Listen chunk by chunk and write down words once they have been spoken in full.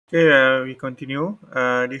Okay, we continue.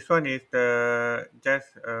 This one is the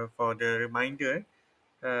just for the reminder.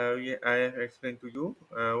 I have explained to you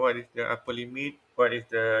what is the upper limit, what is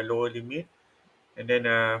the lower limit, and then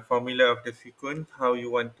formula of the sequence, how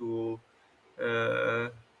you want to uh,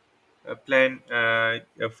 plan a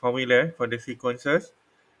formula for the sequences.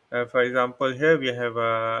 For example, here we have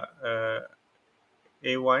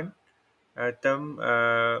A1, term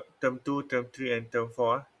 2, term 3, and term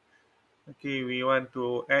 4. Okay, we want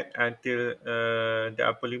to add until the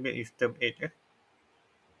upper limit is term 8.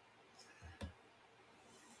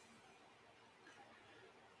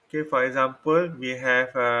 Okay, for example, we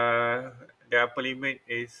have the upper limit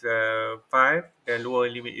is 5, the lower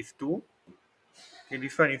limit is 2. Okay,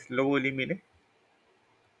 this one is lower limit.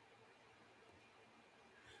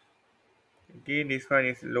 Okay, this one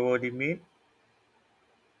is lower limit,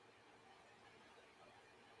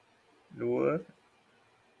 lower.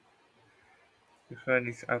 This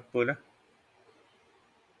one is upper lah.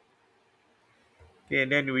 Okay,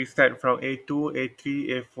 and then we start from A2,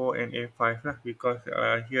 A3, A4, and A5 lah, because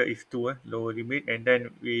here is 2, lower limit, and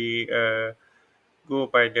then we go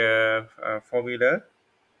by the formula.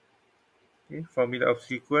 Okay, formula of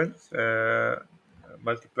sequence,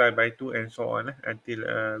 multiply by 2 and so on until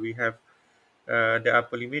we have the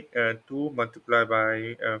upper limit 2 multiplied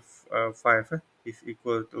by 5 is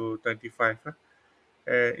equal to 25,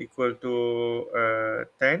 equal to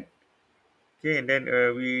 10. Okay, and then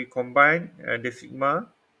we combine the sigma.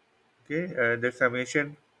 Okay, the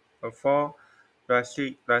summation of 4 plus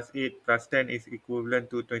 6 plus 8 plus 10 is equivalent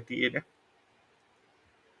to 28.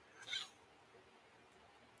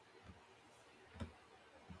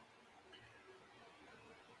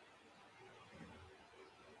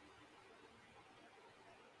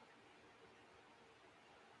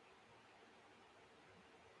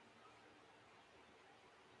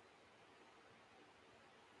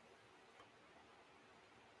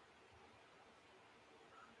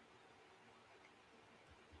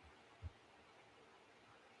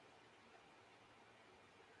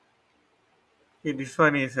 Okay, this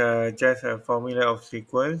one is just a formula of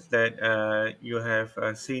sequence that you have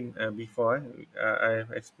seen before. I have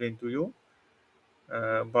explained to you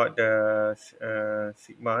about the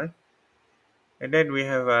sigma, and then we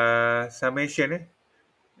have summation.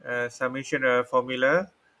 Summation formula.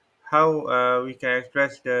 How we can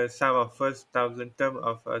express the sum of first thousand term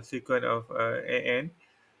of a sequence of an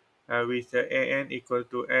with an equal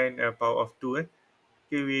to n power of 2.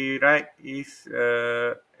 Okay, we write is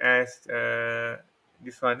as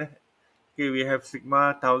this one. Okay, we have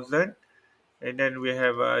sigma 1000, and then we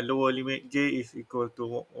have lower limit j is equal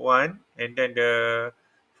to 1, and then the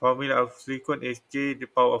formula of sequence is j the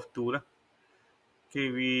power of 2 lah.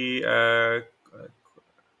 Okay, we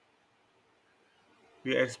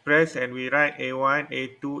express and we write a1,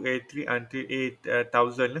 a2, a3 until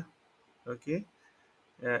 8000 lah. Okay,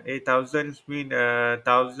 8000 mean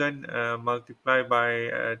 1000 multiplied by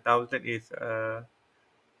 1000 is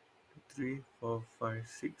 3, 4, 5,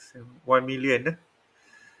 6, 7, 1 million lah.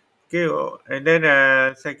 Okay, and then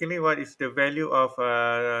secondly, what is the value of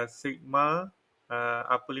sigma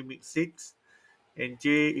upper limit 6 and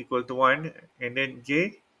j equal to 1, and then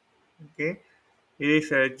j. Okay, it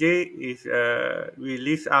is j is we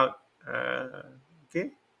list out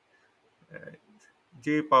okay, uh,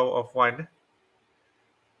 j power of 1.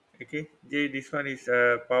 Okay, j this one is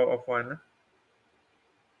power of 1.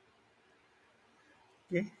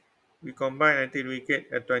 Okay, we combine until we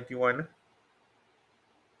get 21.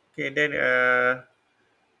 Okay, then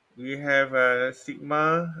we have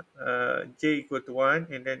sigma j equal to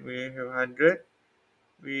 1, and then we have 100.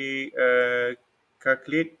 We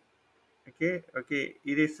calculate. Okay,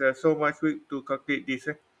 it is so much week to calculate this.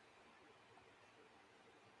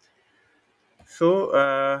 So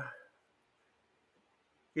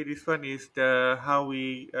okay, this one is the how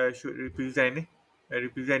we should represent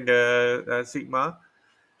the sigma.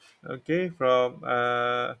 Okay, from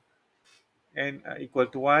n equal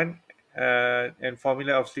to 1, and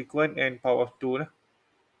formula of sequence and power of 2 lah.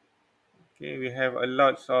 Okay, we have a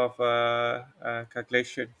lots of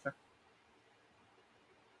calculations.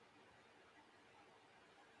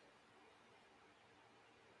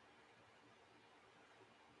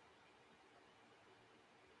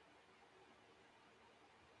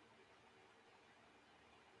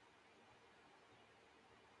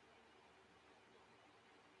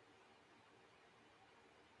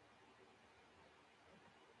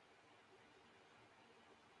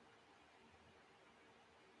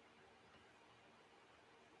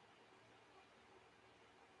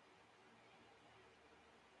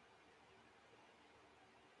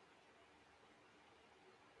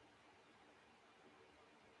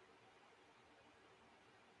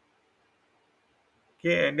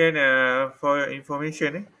 Okay, and then for your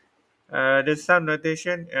information, the sum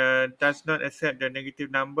notation does not accept the negative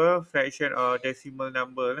number, fraction, or decimal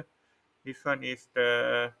number. This one is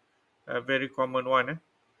the very common one.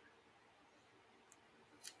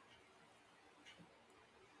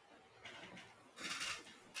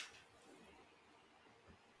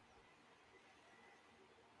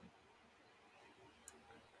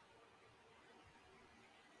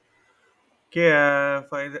 Okay,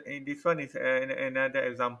 this one is another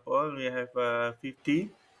example. We have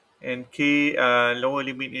 50, and k lower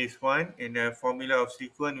limit is 1. In the formula of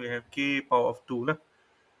sequence, we have k power of 2. Lah.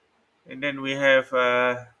 And then we have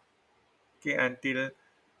k until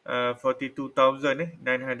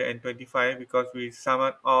 42,925 because we sum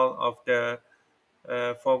up all of the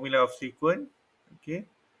formula of sequence. Okay,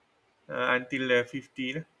 until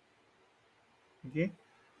 50. Lah. Okay,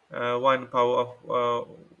 1 power of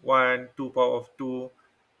 1, 2 power of 2,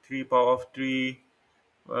 3 power of 3,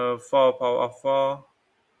 4 power of 4,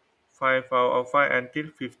 5 power of 5 until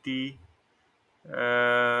 50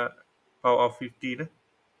 power of 50 lah.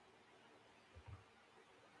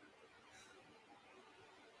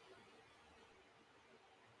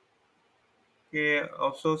 Okay,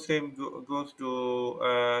 also same goes to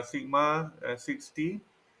sigma 60,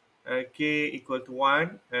 k equal to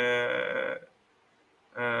 1,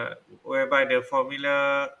 whereby the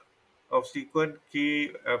formula of sequence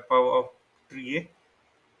k power of 3.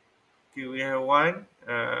 Okay, we have 1,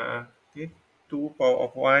 okay, 2 power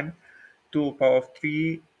of 1, 2 power of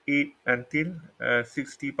 3, 8 until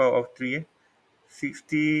 60 power of 3.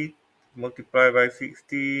 60 multiplied by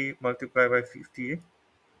 60 multiplied by 60.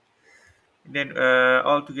 Then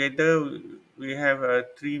altogether we have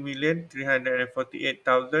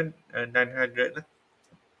 3,348,900.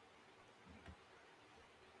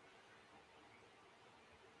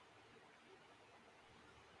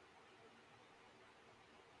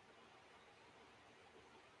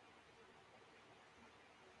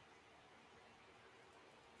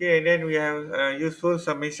 Okay, and then we have useful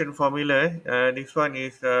summation formula. This one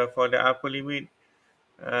is for the upper limit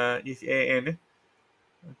is an.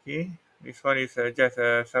 Okay, this one is just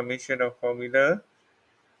a summation of formula.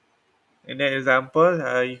 In that example,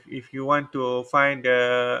 if you want to find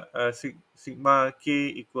the sigma k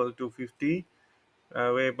equal to 50,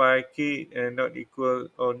 whereby k not equal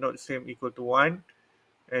or not same equal to 1,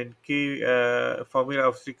 and k formula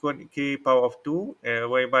of sequence k power of 2,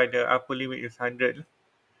 whereby the upper limit is 100.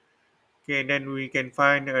 Okay, then we can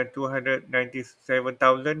find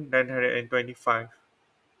 297,925.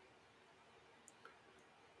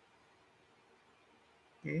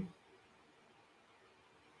 Okay.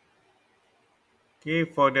 Okay,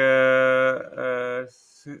 for the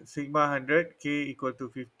sigma 100 k equal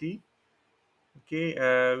to 50. Okay,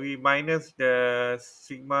 we minus the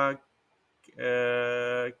sigma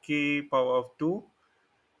k power of 2,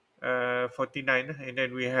 49, and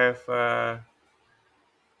then we have uh,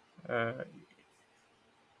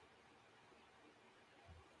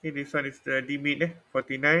 okay, this one is the limit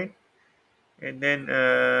 49, and then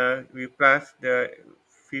we plus the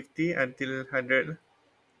 50 until 100.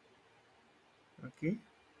 Okay,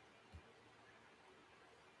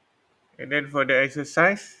 and then for the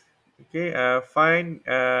exercise, okay, find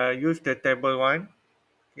use the table one.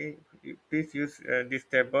 Okay, please use this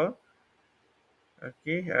table.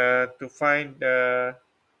 Okay, to find the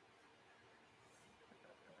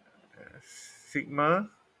sigma.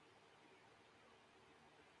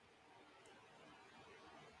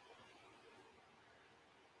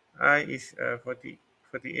 I is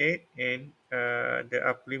 48, and the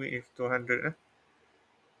up limit is 200.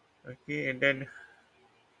 Okay, and then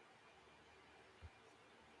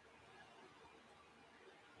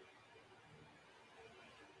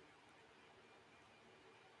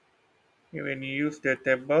when you use the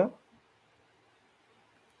table,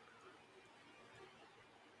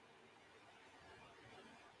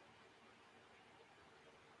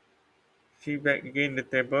 see back again the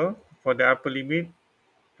table for the upper limit.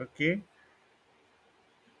 Okay,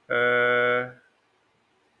 uh,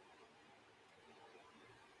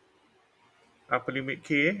 upper limit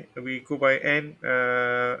k, we go by n,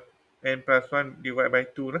 n plus 1 divided by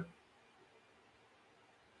 2 lah.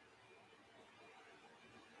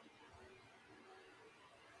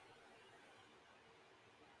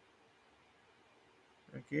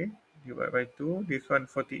 Okay, divided by 2, this one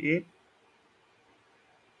 48.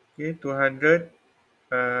 Okay, 200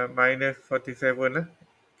 minus 47 lah.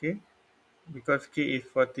 Okay, because k is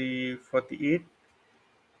 48.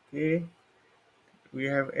 Okay, we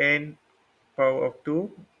have n power of 2,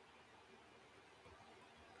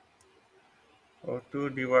 or 2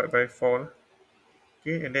 divided by 4.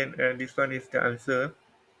 Okay, and then this one is the answer.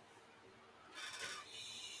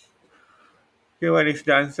 Okay, what is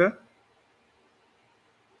the answer?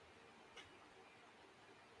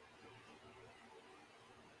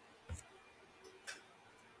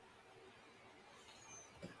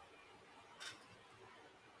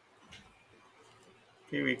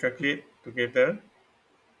 Okay, we calculate together.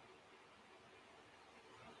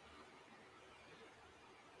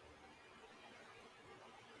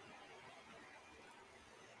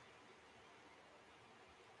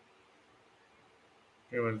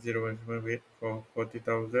 Okay, 1017, wait for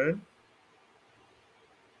 40,000.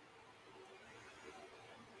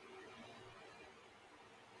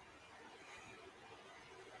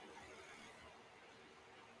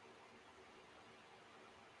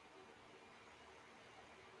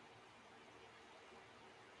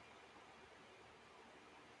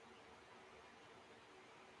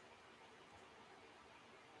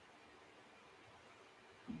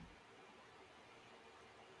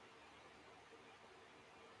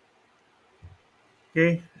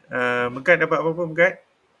 Okay, Megat dapat berapa Megat?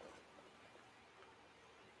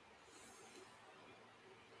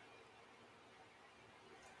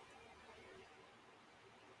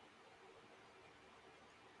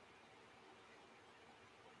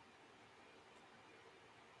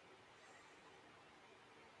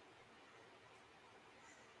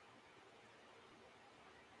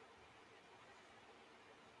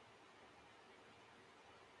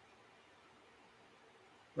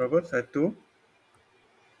 Berapa? Satu.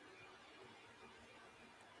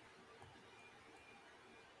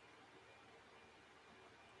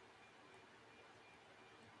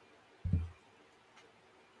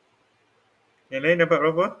 Yang lain dapat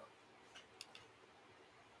berapa?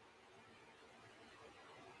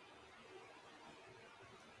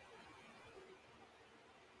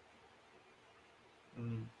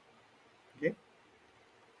 Hmm. Okay,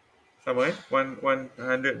 sama one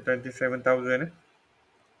hundred 127,000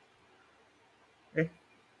 eh.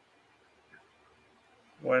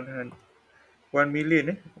 100 1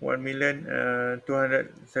 million 1 million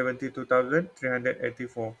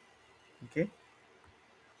 272,384. Okay,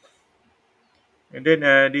 and then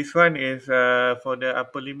this one is for the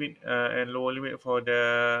upper limit and lower limit for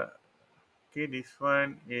the. Okay, this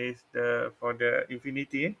one is the for the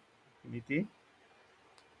infinity. Infinity.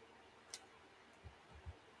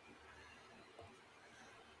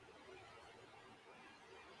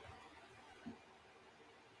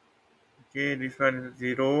 Okay, this one is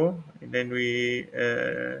 0, and then we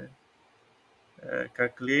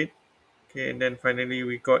calculate. Okay, and then finally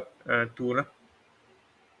we got 2 lah.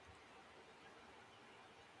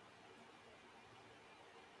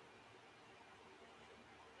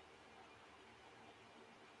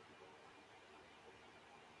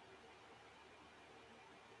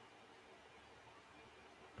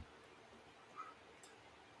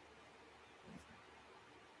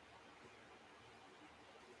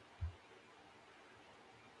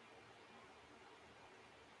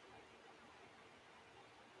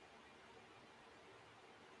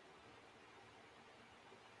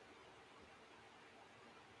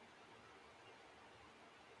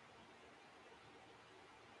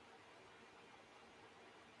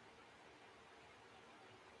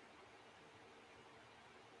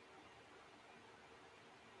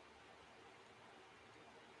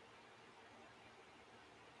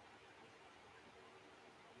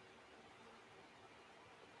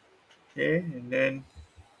 Okay, and then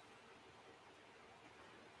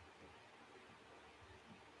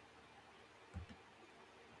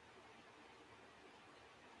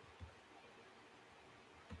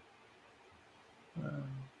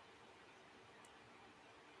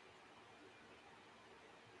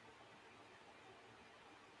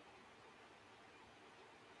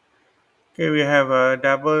okay, we have a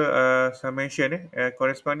double summation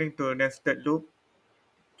corresponding to nested loop.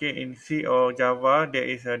 Okay, in C or Java, there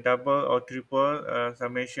is a double or triple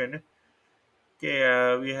summation. Okay,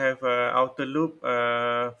 we have outer loop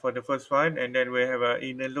for the first one, and then we have an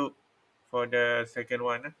inner loop for the second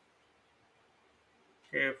one.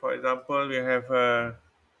 Okay, for example, we have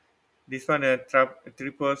this one a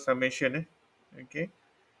triple summation. Okay,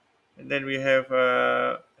 and then we have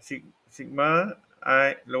sigma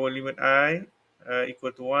I lower limit I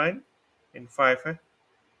equal to 1 and 5.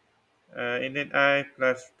 And then I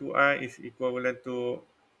plus 2I is equivalent to,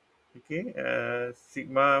 okay,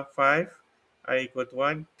 sigma 5 I equal to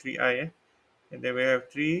 1 3I. And then we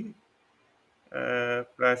have 3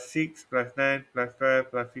 plus 6 plus 9 plus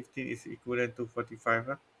 12 plus 15 is equivalent to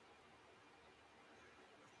 45.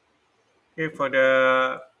 Okay, for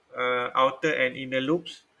the outer and inner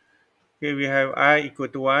loops, Okay, we have I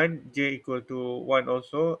equal to 1, j equal to 1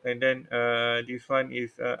 also, and then this one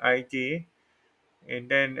is ij, and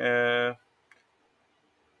then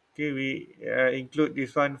okay, we include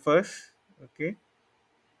this one first. Okay,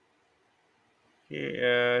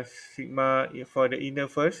 okay, sigma for the inner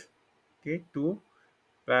first. Okay, 2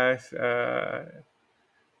 plus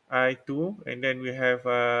I2, and then we have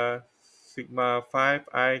sigma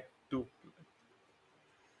 5 I2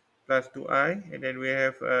 plus 2I, and then we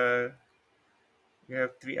have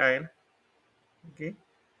 3I. Okay,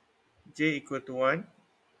 j equal to 1.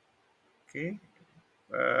 Okay,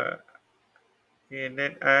 uh, okay, and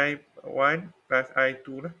then I1 plus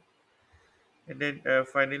I2 lah. And then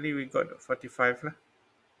finally we got 45 lah.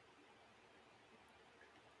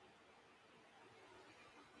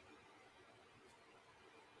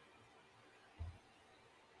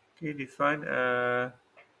 Okay, this one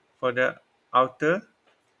for the outer.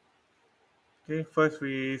 Okay, first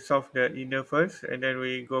we solve the inner first, and then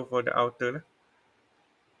we go for the outer lah.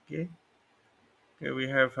 Okay, okay, we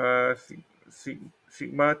have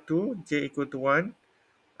sigma 2, j equal to 1,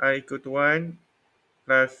 I equal to 1,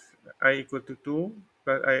 plus I equal to 2,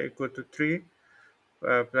 plus I equal to 3,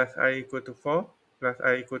 plus I equal to 4, plus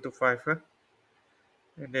I equal to 5 lah.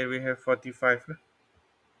 And then we have 45 lah.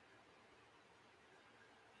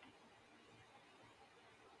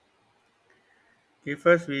 Okay,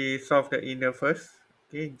 first we solve the inner first.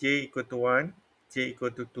 Okay, j equal to 1, j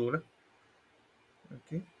equal to 2 lah.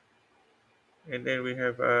 Okay, and then we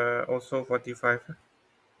have also 45 lah.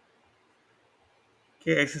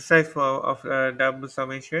 Okay, exercise for of double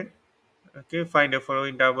summation. Okay, find the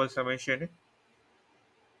following double summation.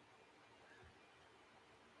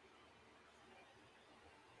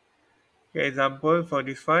 Okay, example for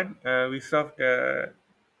this one, we solve the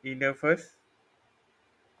inner first,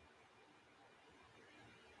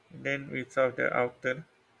 and then we solve the outer.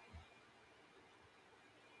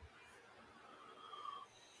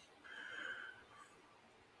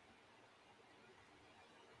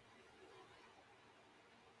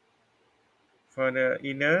 For the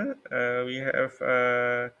inner, we have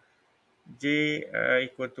j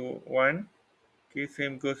equal to 1. Okay,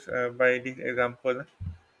 same goes by this example.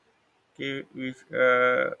 Okay, we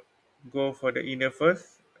go for the inner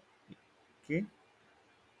first. Okay,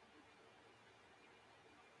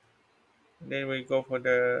 then we go for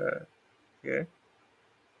the here.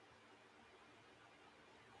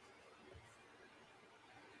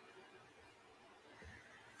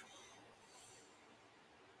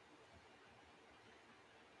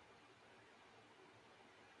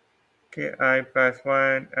 Okay, I plus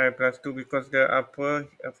 1, I plus 2, because the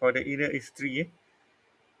upper for the inner is 3.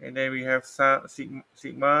 And then we have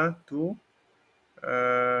sigma 2,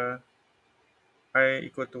 uh, I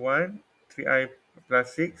equal to 1, 3I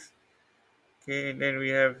plus 6. Okay, and then we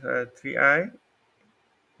have 3I,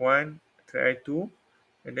 1, 3I 2,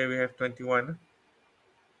 and then we have 21.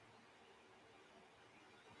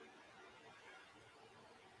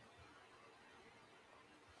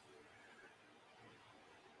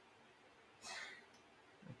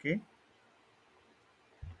 Okay,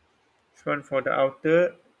 this one for the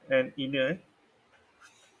outer and inner.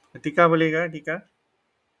 Tika boleh ke Tika?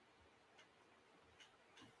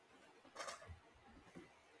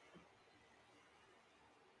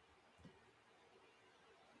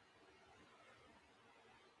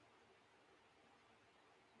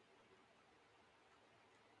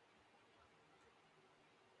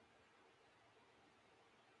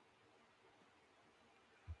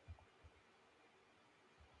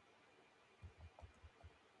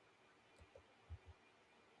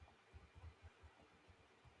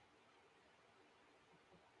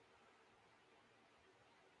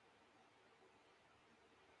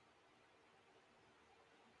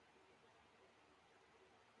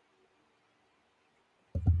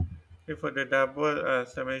 Okay, for the double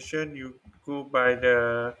summation, you go by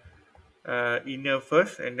the inner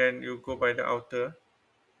first, and then you go by the outer.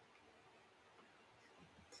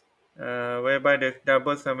 Whereby the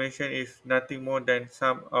double summation is nothing more than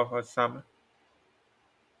sum of a sum.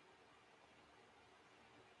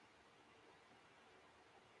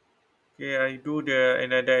 Okay, I do the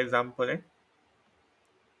another example.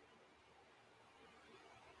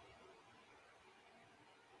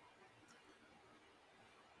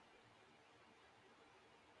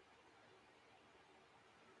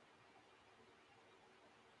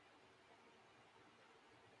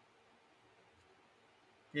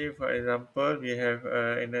 Okay, for example, we have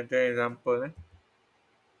another example.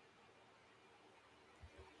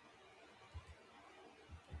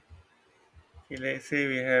 Okay, let's say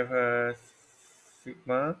we have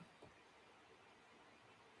sigma.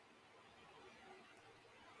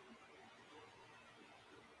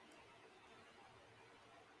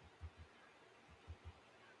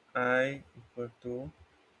 I equal to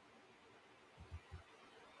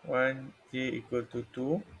 1, j equal to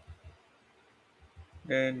 2.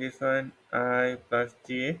 Then this one I plus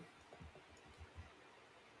j.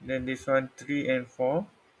 Then this one 3 and 4.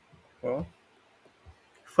 4.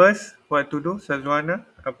 First, what to do, Sazwana?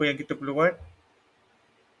 Apa yang kita perlu buat?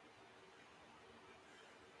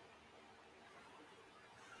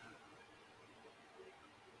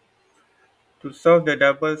 To solve the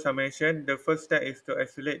double summation, the first step is to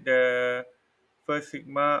isolate the first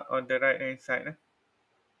sigma on the right hand side.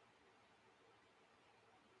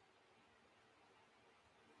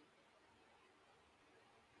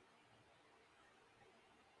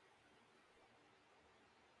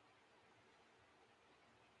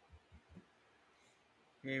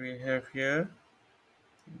 Okay, we have here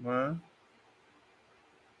sigma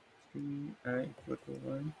 3 I equal to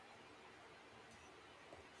 1.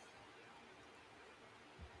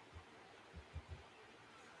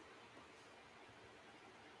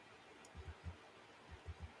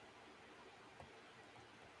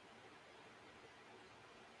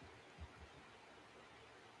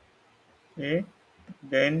 Okay,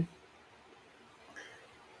 then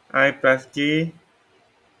I plus j.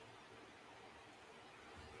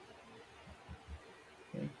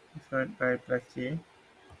 Okay, this one I plus j.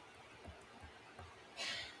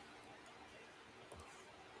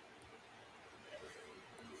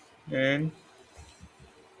 Then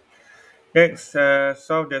let's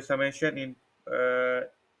solve the summation in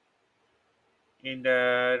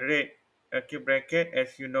the red okay, bracket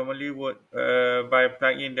as you normally would by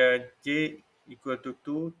plugging the j equal to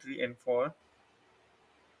 2, 3, and 4.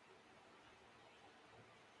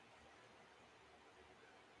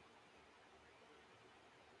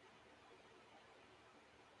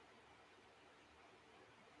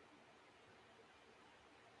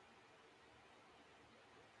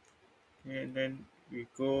 And then we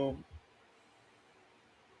go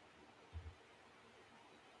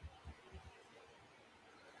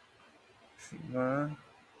sigma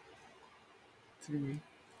 3.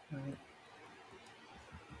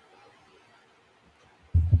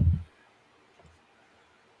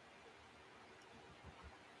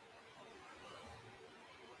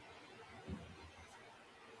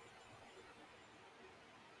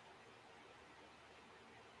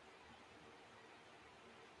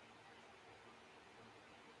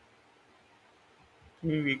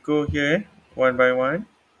 Okay, we go here one by one.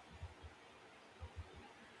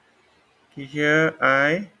 Okay, here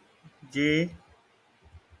I, j,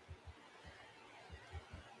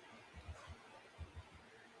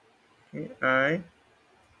 okay,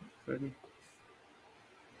 sorry,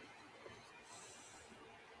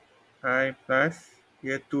 I plus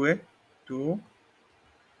here 2, 2,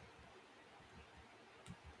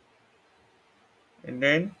 and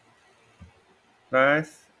then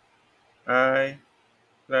plus I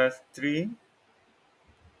plus 3,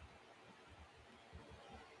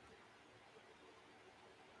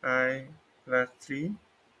 I plus 3,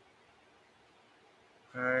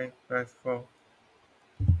 I plus 4.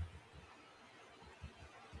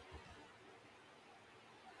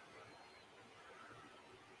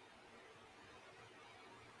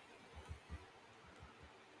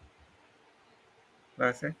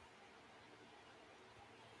 Plus okay,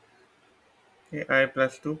 I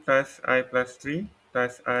plus 2 plus I plus 3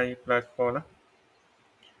 plus I plus 4 lah.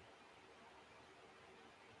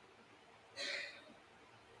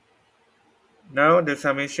 Now the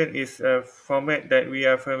summation is a format that we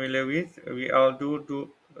are familiar with. We all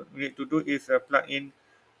need to do is plug in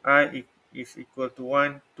is equal to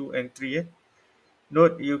 1, 2, and 3.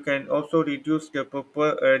 Note you can also reduce the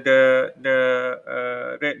purple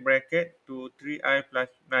red bracket to 3i plus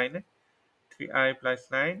 9. 3i plus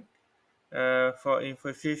 9 for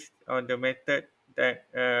emphasis on the method that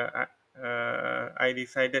I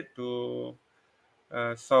decided to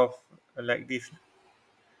solve like this.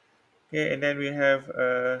 Okay, and then we have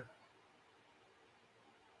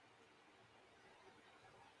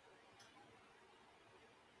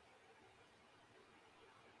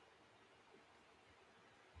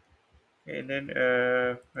and then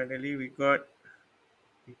finally we got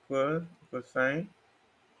equal sign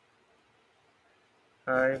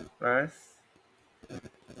I plus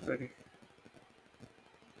sorry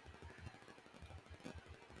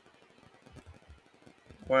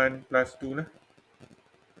 1 plus 2 lah.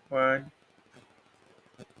 1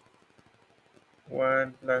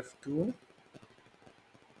 1 plus 2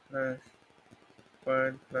 plus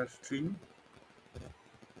 1 plus 3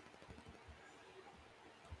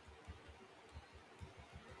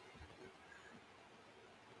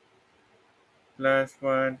 plus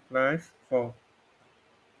 1 plus 4.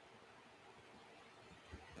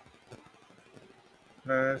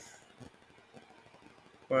 plus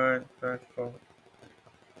 1 plus 4.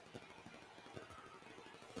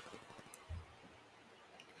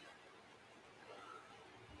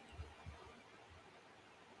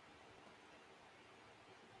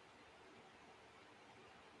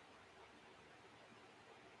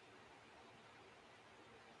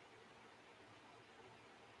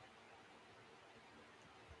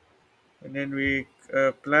 And then we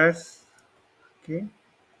plus, okay,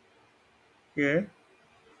 here,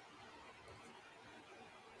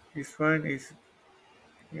 this one is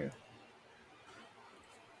here,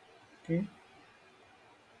 okay,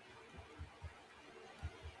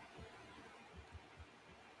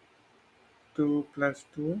 2 plus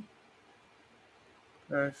 2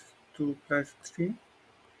 plus 2 plus 3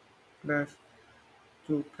 plus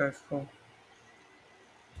 2 plus 4.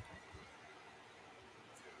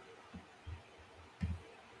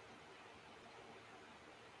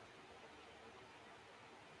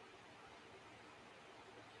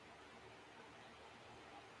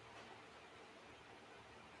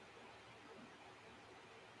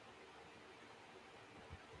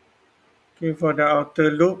 Okay, for the outer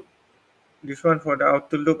loop, this one for the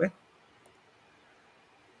outer loop,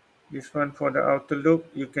 this one for the outer loop,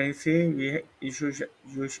 you can see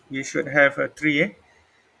you should have a 3,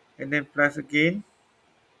 and then plus again,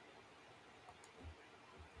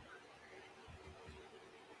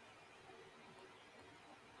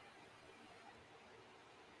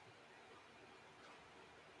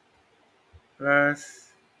 plus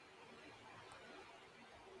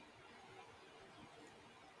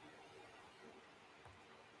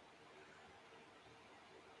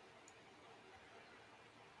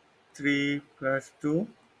 3 plus 2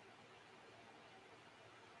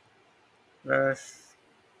 plus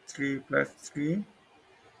 3 plus 3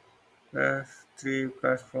 plus 3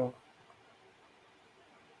 plus 4.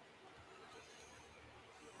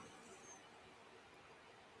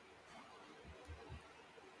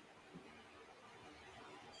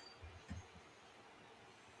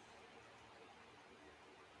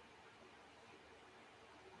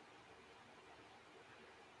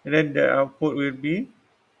 And then the output will be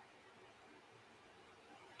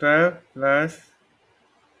 12 plus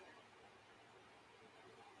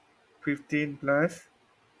 15 plus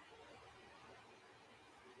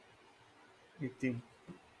 18.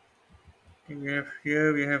 Okay,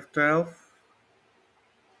 we have 12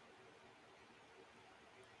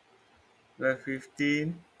 plus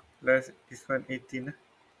 15 plus this one 18.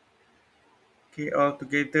 Okay, all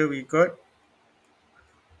together we got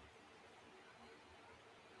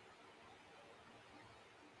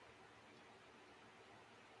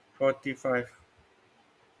 45.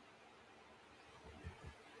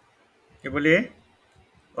 Okay, boleh?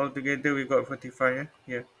 All together we got 45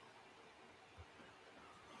 here.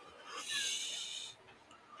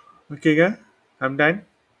 Okay ke? Hamdan?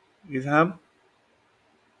 Izham?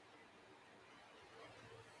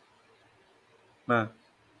 Nah,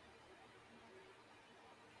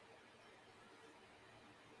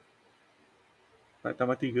 Pak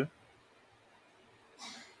tambah 3.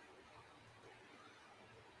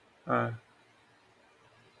 Ah,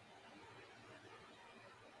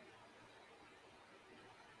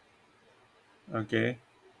 okay.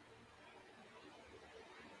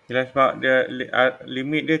 Jelas sebab dia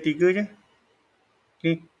limit dia 3 je.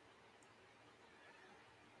 Okay.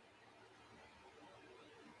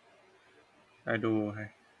 Aduh.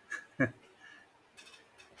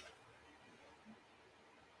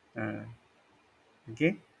 Ah,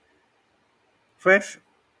 okay. First,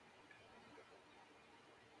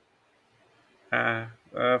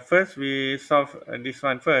 first we solve this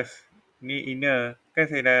one first. Ni inner. Kan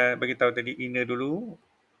saya dah bagi tahu tadi inner dulu.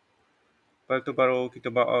 Lepas tu baru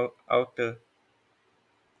kita buat outer.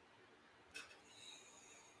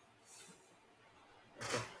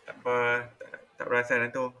 Tak apa, tak perasan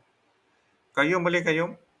lah tu. Kayum boleh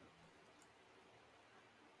kayum?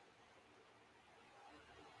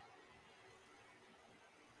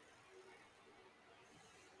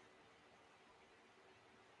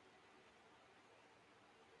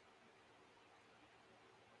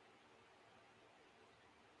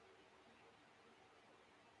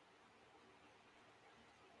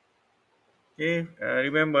 Okay,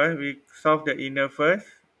 remember we solve the inner first.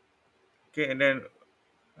 Okay, and then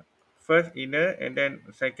first inner and then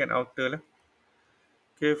second outer lah.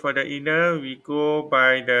 Okay, for the inner we go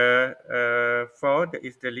by the 4, that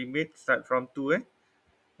is the limit, start from 2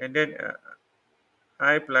 and then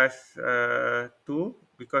I plus 2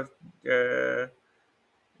 because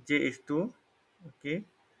j is 2. Okay,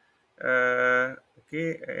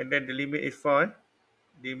 okay, and then the limit is 4.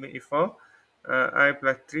 Limit is 4. I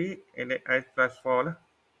plus 3 and then I plus 4 lah.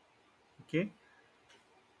 Okay,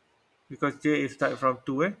 because j is start from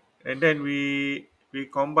 2 and then we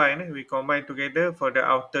combine together for the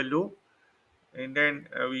outer loop, and then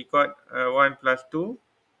we got 1 plus 2.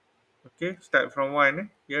 Okay, start from 1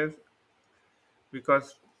 yes,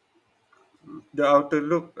 because the outer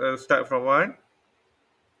loop start from 1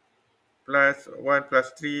 plus 1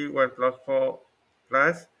 plus 3 1 plus 4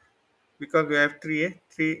 plus, because we have 3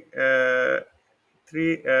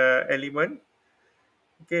 element.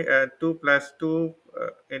 Okay, 2 plus 2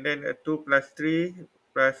 and then 2 plus 3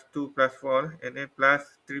 plus 2 plus 4 and then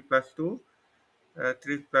plus 3 plus 2,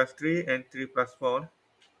 3 plus 3 and 3 plus 4.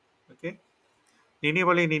 Okay, Nini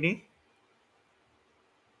boleh Nini?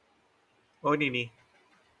 Oh Nini.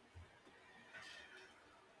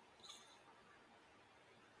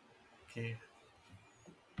 Okay.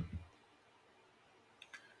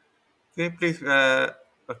 Okay, please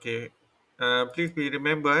okay. Please be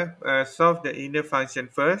remember, solve the inner function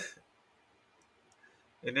first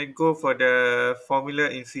and then go for the formula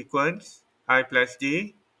in sequence I plus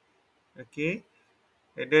j. Okay,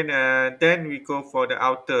 and then we go for the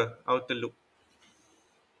outer loop.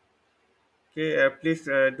 Okay, please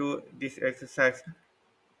do this exercise.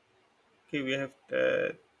 Okay, we have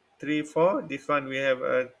 3 4. This one we have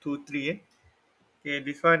 2 3 Okay,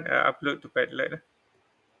 this one upload to Padlet.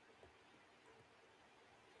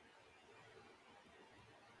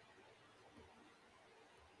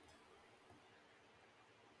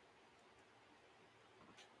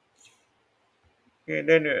 Okay,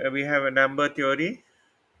 then we have a number theory.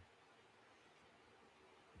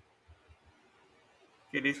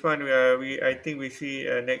 Okay, this one we I think we see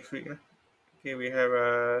next week. Okay, we have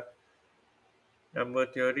number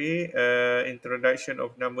theory, introduction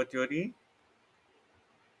of number theory.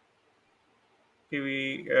 Okay,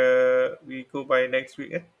 we go by next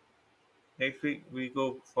week. Next week we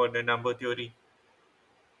go for the number theory.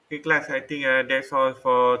 Okay, class. I think that's all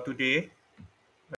for today.